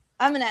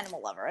an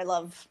animal lover. I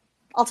love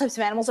all types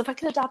of animals. If I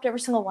could adopt every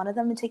single one of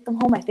them and take them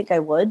home, I think I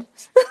would.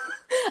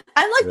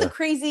 I'm like the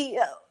crazy.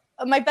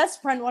 My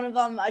best friend, one of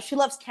them, she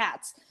loves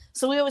cats.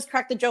 So we always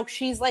crack the joke.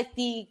 She's like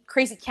the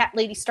crazy cat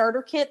lady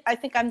starter kit. I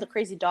think I'm the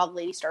crazy dog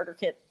lady starter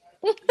kit.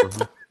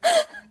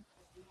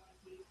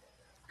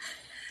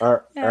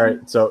 All right.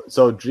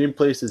 So dream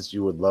places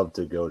you would love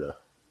to go to.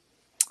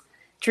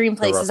 Dream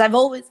places. I've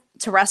always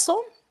to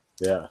wrestle.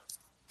 Yeah.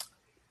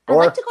 I'd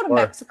like to go to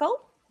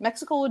Mexico.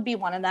 Mexico would be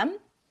one of them.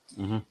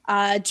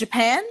 Mm-hmm.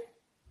 Japan.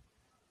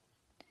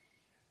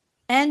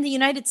 And the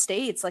United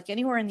States, like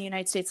anywhere in the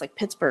United States, like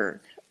Pittsburgh,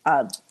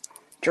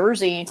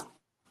 Jersey,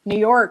 New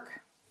York.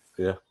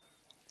 Yeah.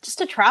 Just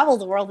to travel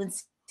the world and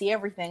see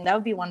everything. That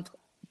would be one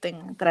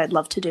thing that I'd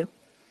love to do.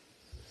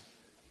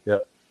 Yeah.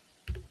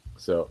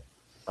 So,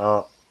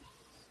 let's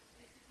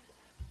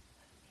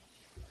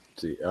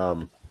see.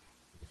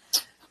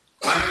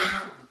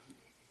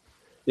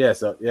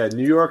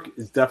 New York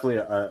is definitely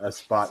a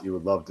spot you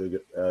would love to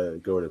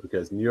go to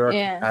because New York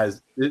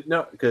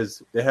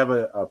because they have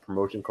a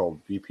promotion called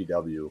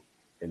VPW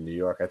in New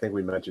York. I think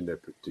we mentioned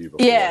it to you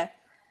before.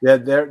 Yeah,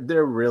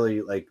 they're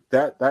really like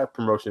that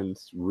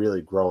promotion's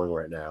really growing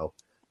right now.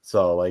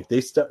 So like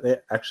they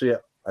actually,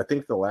 I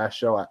think the last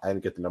show I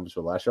didn't get the numbers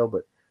for the last show,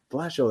 but the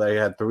last show they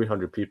had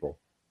 300 people.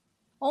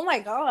 Oh my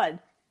god!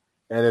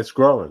 And it's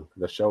growing.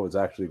 The show is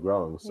actually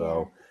growing.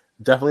 So. Yeah.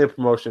 Definitely a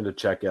promotion to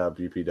check out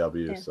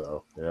BPW. Yeah.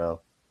 So, you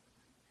know,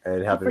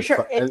 and having for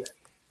sure.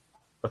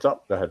 What's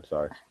up? Go ahead.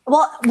 Sorry.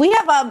 Well, we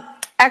have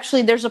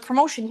actually there's a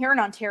promotion here in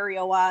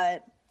Ontario.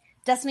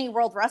 Destiny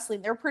World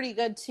Wrestling. They're pretty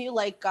good too.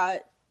 Like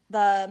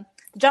the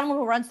gentleman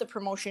who runs the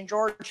promotion,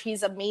 George.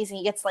 He's amazing.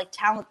 He gets like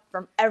talent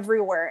from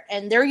everywhere,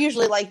 and they're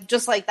usually like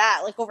just like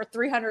that. Like over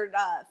 300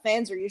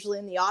 fans are usually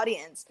in the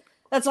audience.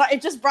 That's why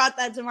it just brought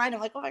that to mind. I'm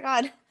like, oh my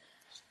god.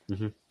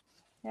 Mm-hmm.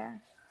 Yeah.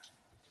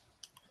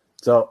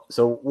 So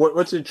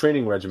what's your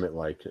training regimen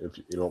like, if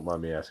you don't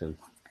mind me asking?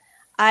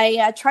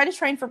 I try to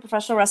train for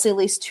professional wrestling at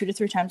least 2 to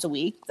 3 times a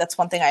week. That's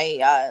one thing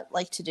I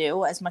like to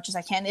do as much as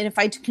I can. And if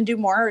I can do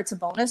more, it's a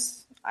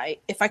bonus.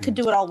 If I could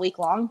do it all week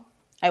long,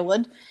 I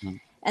would. Mm-hmm.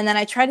 And then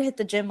I try to hit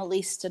the gym at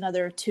least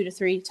another 2 to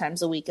 3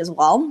 times a week as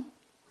well.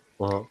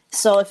 Uh-huh.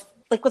 So if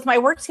like with my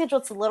work schedule,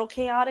 it's a little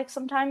chaotic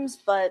sometimes,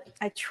 but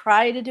I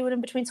try to do it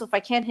in between. So if I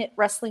can't hit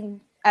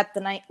wrestling at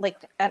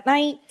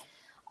night,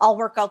 I'll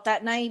work out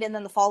that night, and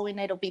then the following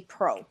night will be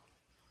pro.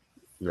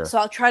 Yeah. So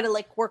I'll try to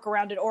like work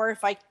around it. Or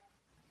if I'm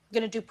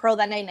going to do pro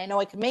that night and I know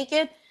I can make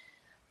it,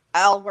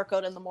 I'll work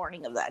out in the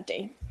morning of that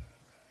day.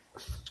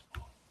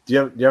 Do you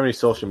have any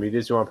social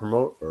medias you want to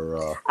promote?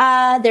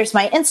 Or there's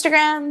my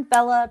Instagram,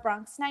 Bella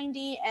Bronx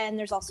 90, and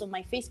there's also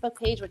my Facebook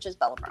page, which is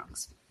Bella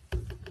Bronx.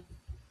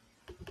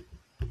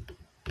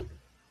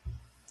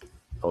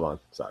 Hold on.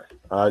 Sorry.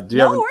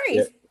 No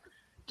worries.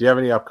 Do you have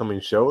any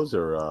upcoming shows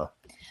or...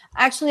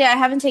 Actually, I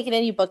haven't taken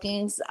any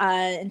bookings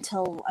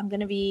until I'm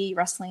going to be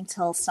wrestling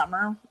till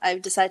summer.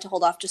 I've decided to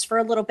hold off just for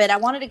a little bit. I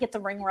wanted to get the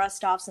ring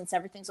rust off since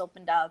everything's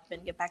opened up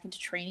and get back into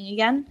training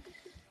again.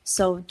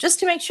 So just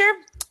to make sure,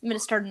 I'm going to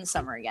start in the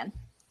summer again.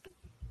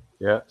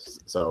 Yeah.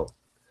 So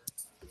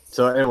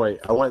anyway,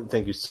 I want to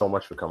thank you so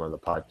much for coming on the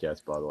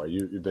podcast, by the way.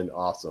 You've been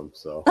awesome.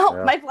 So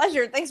my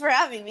pleasure. Thanks for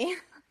having me.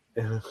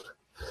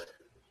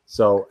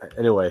 So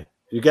anyway,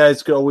 you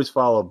guys can always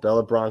follow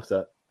Bella Bronx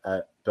at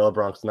Bella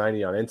Bronx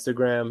 90 on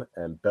Instagram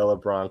and Bella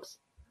Bronx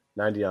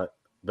 90 on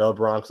Bella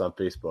Bronx on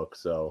Facebook.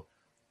 So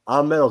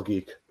I'm Metal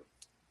Geek.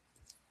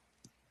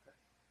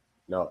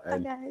 No,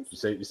 and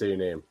you say your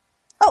name.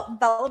 Oh,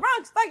 Bella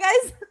Bronx. Bye,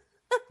 guys.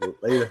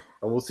 Later,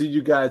 and we'll see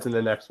you guys in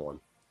the next one.